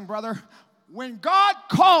something, brother. When God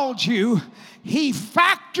called you, he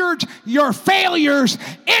factored your failures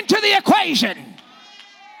into the equation.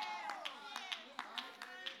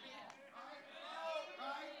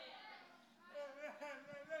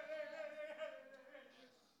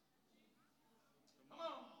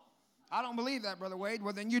 I don't believe that, Brother Wade.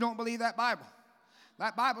 Well, then you don't believe that Bible.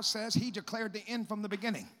 That Bible says he declared the end from the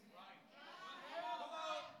beginning.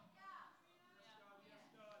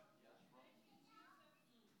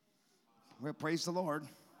 Well, praise the Lord.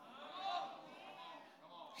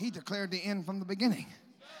 He declared the end from the beginning.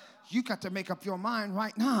 You got to make up your mind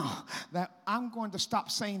right now that I'm going to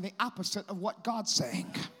stop saying the opposite of what God's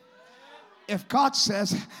saying. If God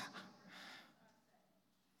says,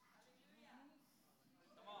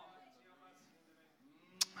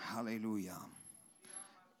 hallelujah.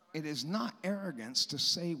 It is not arrogance to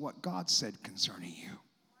say what God said concerning you.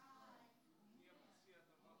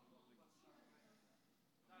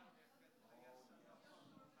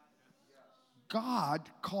 God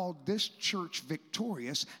called this church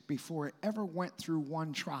victorious before it ever went through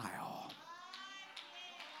one trial.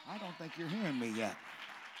 I don't think you're hearing me yet.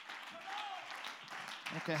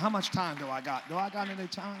 Okay, how much time do I got? Do I got any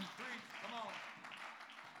time? Come on.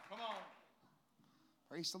 Come on.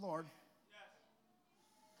 Praise the Lord.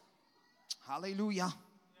 Hallelujah.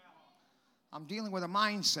 I'm dealing with a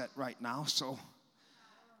mindset right now, so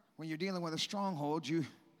when you're dealing with a stronghold,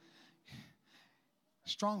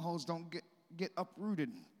 strongholds don't get uprooted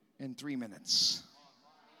in 3 minutes.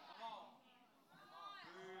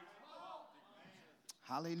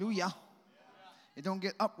 Hallelujah. It don't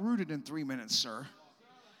get uprooted in 3 minutes, sir.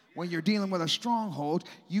 When you're dealing with a stronghold,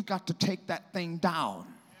 you've got to take that thing down.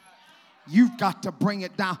 You've got to bring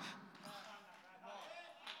it down.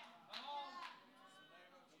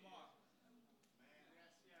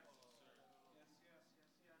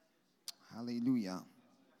 Hallelujah.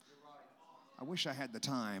 I wish I had the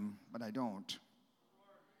time, but I don't.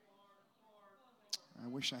 I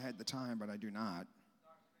wish I had the time, but I do not.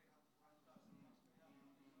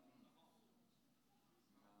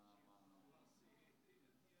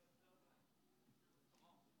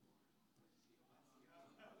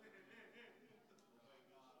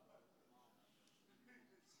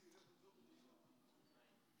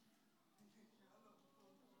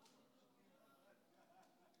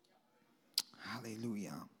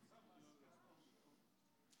 Hallelujah.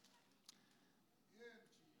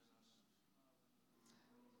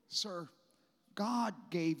 Sir, God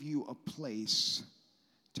gave you a place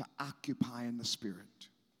to occupy in the Spirit.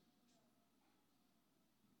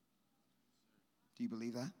 Do you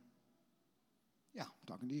believe that? Yeah, I'm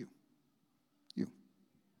talking to you. You.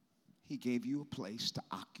 He gave you a place to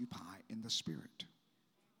occupy in the Spirit.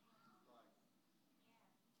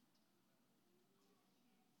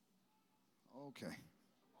 Okay.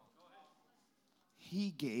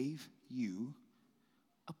 He gave you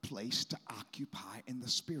a place to occupy in the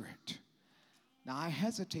Spirit. Now, I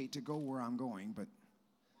hesitate to go where I'm going, but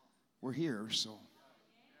we're here, so.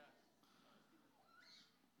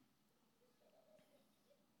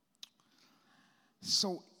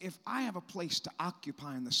 So, if I have a place to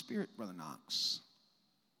occupy in the Spirit, Brother Knox,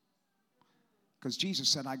 because Jesus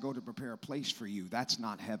said, I go to prepare a place for you, that's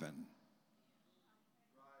not heaven.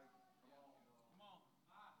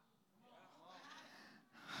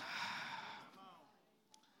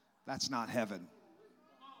 That's not heaven.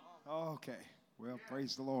 Okay. Well,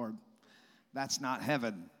 praise the Lord. That's not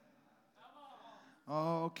heaven.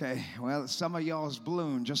 Okay. Well, some of y'all's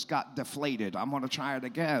balloon just got deflated. I'm going to try it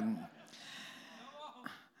again.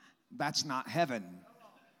 That's not heaven.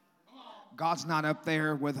 God's not up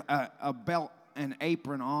there with a belt and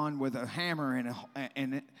apron on with a hammer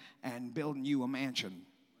and building you a mansion.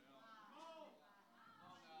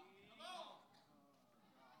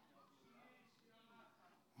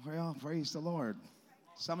 Well, praise the Lord.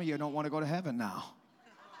 Some of you don't want to go to heaven now.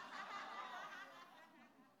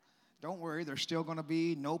 Don't worry, there's still going to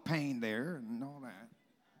be no pain there and all that.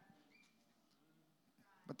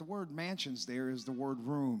 But the word mansions there is the word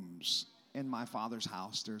rooms. In my Father's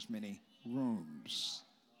house, there's many rooms.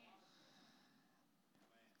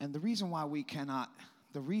 And the reason why we can't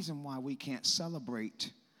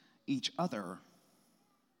celebrate each other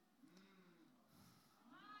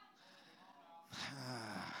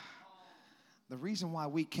the reason why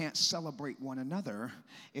we can't celebrate one another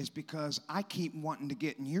is because I keep wanting to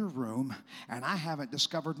get in your room and I haven't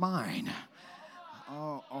discovered mine.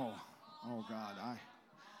 Oh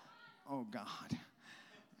God.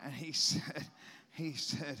 And he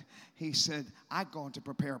said, I'm going to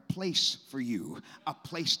prepare a place for you, a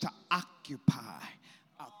place to occupy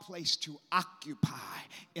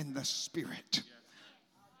in the Spirit.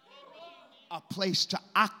 a place to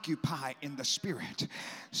occupy in the Spirit.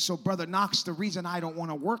 So, Brother Knox, the reason I don't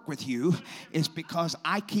want to work with you is because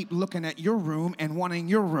I keep looking at your room and wanting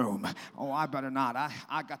your room. Oh, I better not.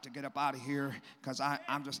 I got to get up out of here because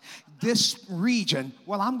I'm just, this region,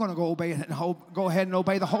 well, I'm going to go ahead and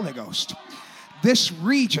obey the Holy Ghost. This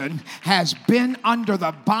region has been under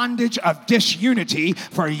the bondage of disunity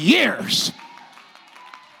for years.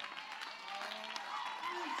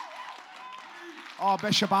 Oh,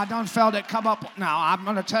 Bishop, I done felt it come up. Now, I'm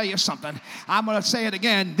going to tell you something. I'm going to say it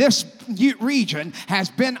again. This region has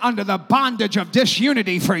been under the bondage of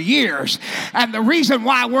disunity for years. And the reason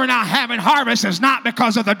why we're not having harvest is not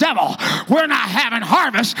because of the devil. We're not having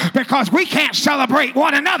harvest because we can't celebrate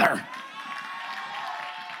one another.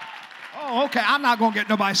 Oh, okay. I'm not going to get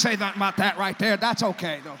nobody to say nothing about that right there. That's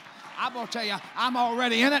okay, though. I'm going to tell you, I'm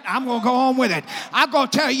already in it. I'm going to go on with it. I'm going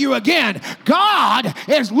to tell you again, God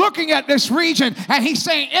is looking at this region and he's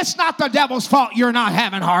saying, it's not the devil's fault you're not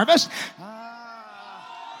having harvest.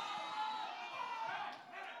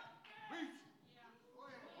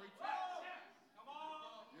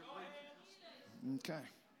 Okay.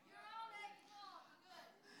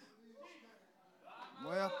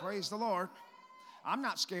 Well, praise the Lord. I'm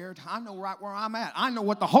not scared. I know right where I'm at. I know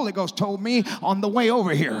what the Holy Ghost told me on the way over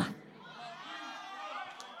here.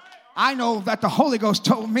 I know that the Holy Ghost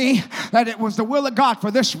told me that it was the will of God for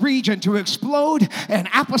this region to explode in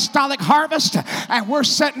apostolic harvest. And we're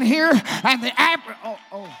sitting here and the average...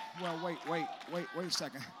 wait a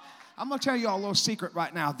second. I'm going to tell you all a little secret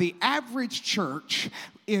right now. The average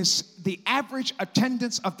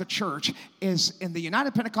attendance of the church is, in the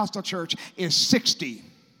United Pentecostal Church, is 60.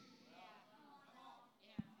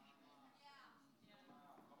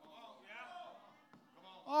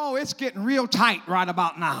 Oh, it's getting real tight right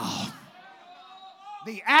about now.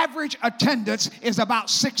 The average attendance is about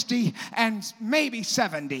 60 and maybe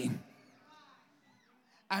 70.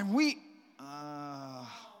 And see,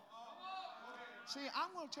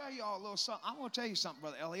 I'm going to tell you all a little something. I'm going to tell you something,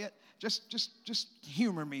 Brother Elliot. Just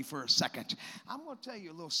humor me for a second. I'm going to tell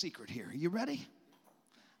you a little secret here. You ready?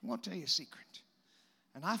 I'm going to tell you a secret.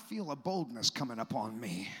 And I feel a boldness coming upon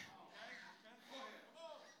me.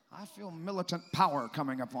 I feel militant power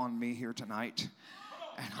coming upon me here tonight.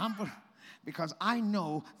 And because I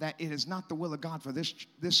know that it is not the will of God for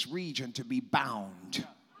this region to be bound.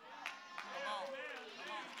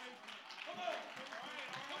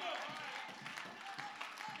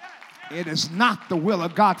 It is not the will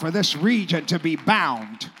of God for this region to be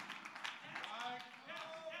bound.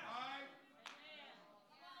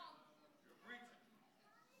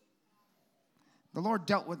 The Lord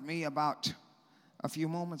dealt with me about a few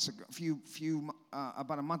moments ago,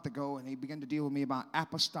 about a month ago, and he began to deal with me about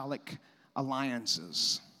apostolic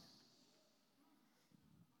alliances.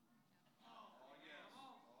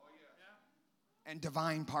 And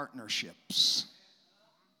divine partnerships.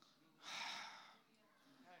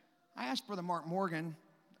 I asked Brother Mark Morgan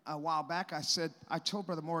a while back, I told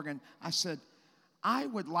Brother Morgan, I said, I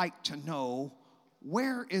would like to know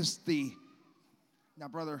where is now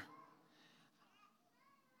brother,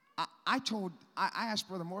 I asked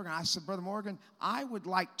Brother Morgan, I said, Brother Morgan, I would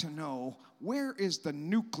like to know where is the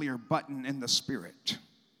nuclear button in the Spirit?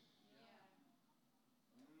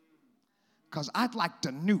 Because I'd like to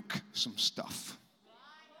nuke some stuff.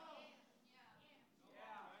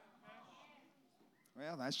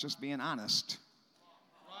 Well, that's just being honest.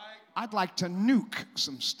 I'd like to nuke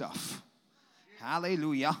some stuff.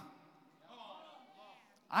 Hallelujah.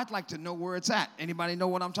 I'd like to know where it's at. Anybody know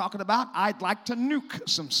what I'm talking about? I'd like to nuke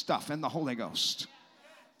some stuff in the Holy Ghost.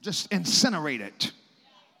 Just incinerate it.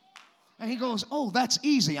 And he goes, oh, that's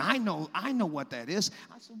easy. I know what that is.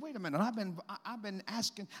 I said, wait a minute.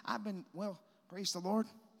 Well, praise the Lord.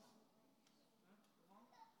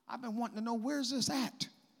 I've been wanting to know, where's this at?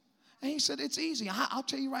 And he said, it's easy. I'll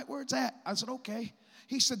tell you right where it's at. I said, okay.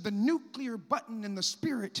 He said, the nuclear button in the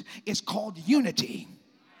Spirit is called unity.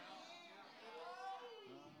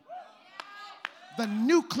 The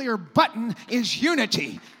nuclear button is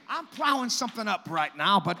unity. I'm plowing something up right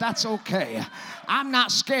now, but that's okay. I'm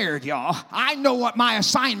not scared, y'all. I know what my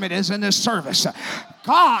assignment is in this service.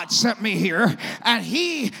 God sent me here, and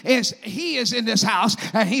he is in this house,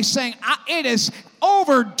 and he's saying, it is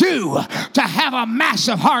overdue to have a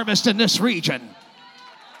massive harvest in this region.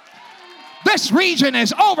 This region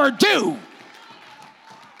is overdue.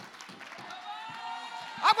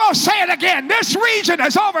 I'm going to say it again. This region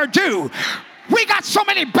is overdue. We got so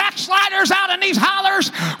many backsliders out in these hollers.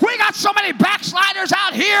 We got so many backsliders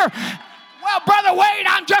out here. Well, Brother Wade,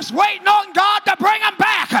 I'm just waiting on God to bring them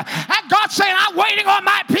back. And God's saying, I'm waiting on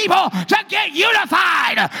my people to get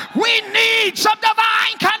unified. We need some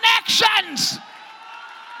divine connections.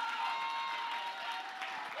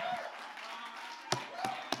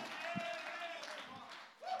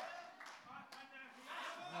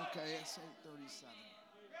 Okay, it's 8:37.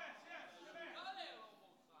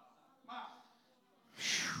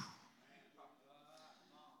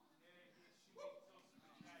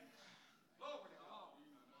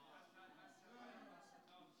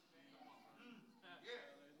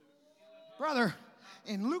 Brother,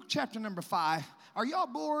 in Luke chapter number 5, are y'all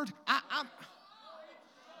bored? I'm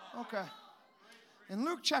okay. In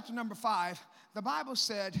Luke chapter number 5, the Bible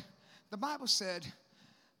said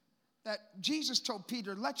that Jesus told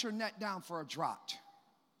Peter, let your net down for a draught.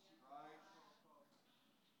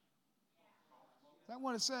 Is that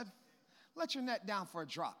what it said? Let your net down for a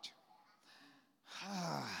draught.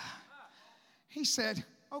 He said,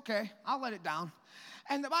 okay, I'll let it down.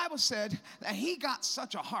 And the Bible said that he got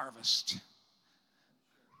such a harvest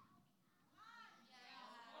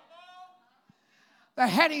that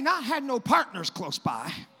had he not had no partners close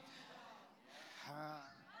by,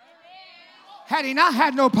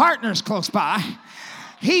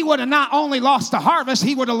 he would have not only lost the harvest,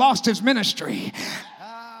 he would have lost his ministry.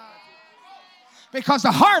 Because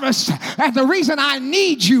the harvest, and the reason I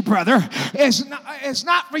need you, brother, is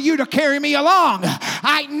not for you to carry me along.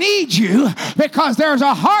 I need you because there's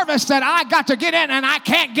a harvest that I got to get in, and I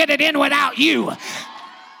can't get it in without you.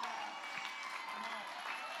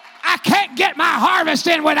 I can't get my harvest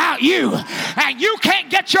in without you, and you can't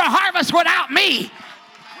get your harvest without me. We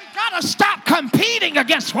got to stop competing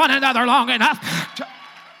against one another long enough to...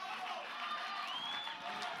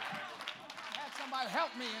 Have somebody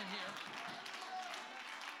help me in here.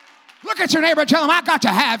 Look at your neighbor and tell him, I've got to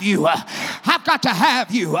have you. I've got to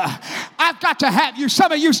have you. I've got to have you.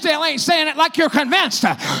 Some of you still ain't saying it like you're convinced.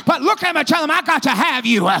 But look at him and tell him, I've got to have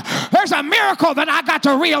you. There's a miracle that I got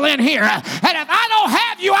to reel in here. And if I don't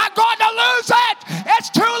have you, I'm going to lose it. It's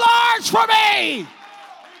too large for me.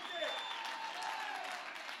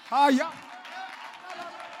 I'm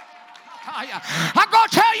going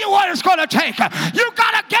to tell you what it's going to take. You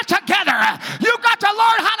got to get together. You got to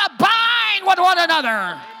learn how to bind with one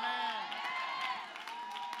another.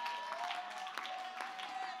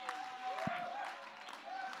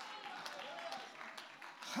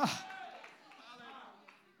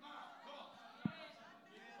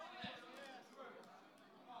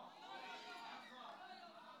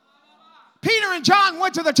 Peter and John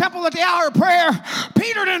went to the temple at the hour of prayer.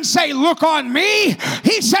 Peter didn't say, look on me.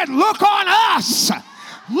 He said, look on us.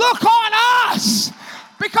 Look on us.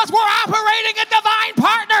 Because we're operating in divine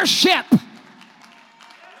partnership.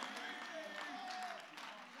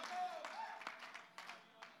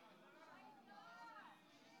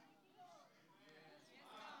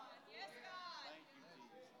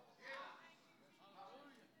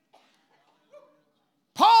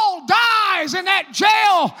 Paul dies in that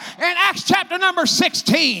jail in Acts chapter number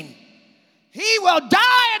 16. He will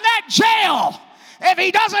die in that jail if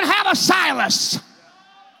he doesn't have a Silas.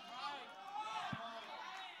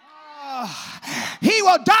 He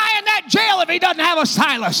will die in that jail if he doesn't have a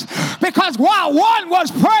Silas. Because while one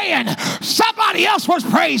was praying, somebody else was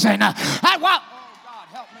praising. And while, oh God,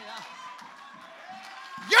 help me out.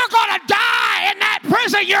 You're going to die in that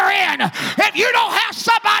prison you're in if you don't have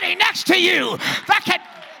somebody next to you that can.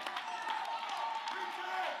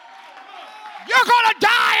 You're going to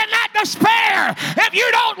die in that despair if you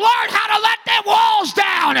don't learn how to let them walls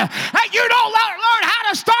down and you don't learn how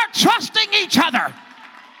to start trusting each other.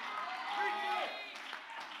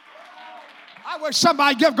 I wish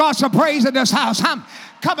somebody give God some praise in this house. I'm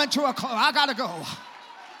coming to a close. I got to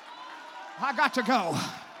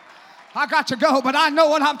go. But I know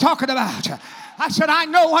what I'm talking about. I said, I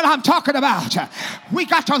know what I'm talking about. We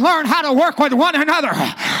got to learn how to work with one another.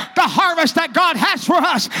 The harvest that God has for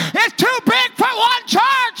us is too big for one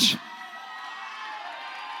church.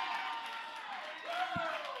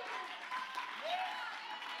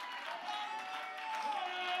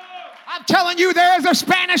 I'm telling you, there is a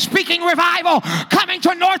Spanish-speaking revival coming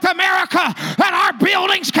to North America that our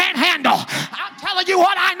buildings can't handle. I'm telling you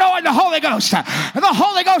what I know in the Holy Ghost. The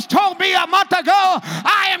Holy Ghost told me a month ago,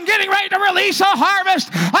 I am getting ready to release a harvest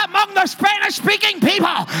among the Spanish-speaking people.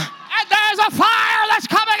 And there's a fire that's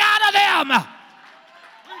coming out of them.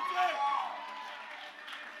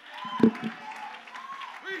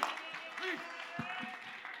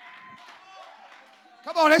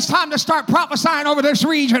 Come on, it's time to start prophesying over this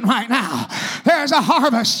region right now. There's a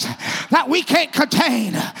harvest that we can't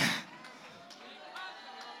contain.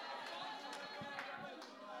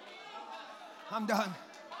 I'm done.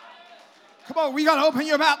 Come on, we got to open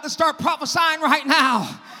your mouth and start prophesying right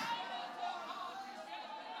now.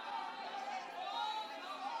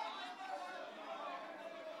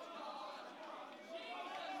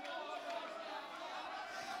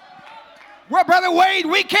 We're Well, Brother Wade,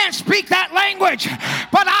 we can't speak that language.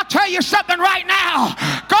 But I'll tell you something right now.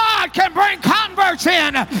 God can bring converts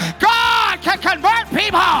in. God can convert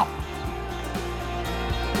people.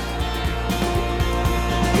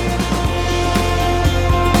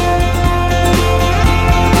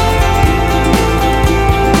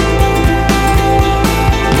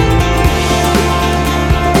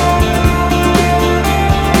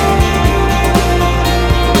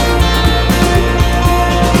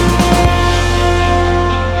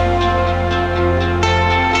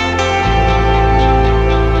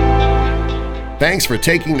 Thanks for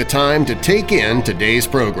taking the time to take in today's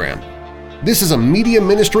program. This is a media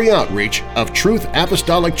ministry outreach of Truth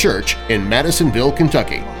Apostolic Church in Madisonville,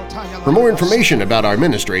 Kentucky. For more information about our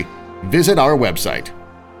ministry, visit our website,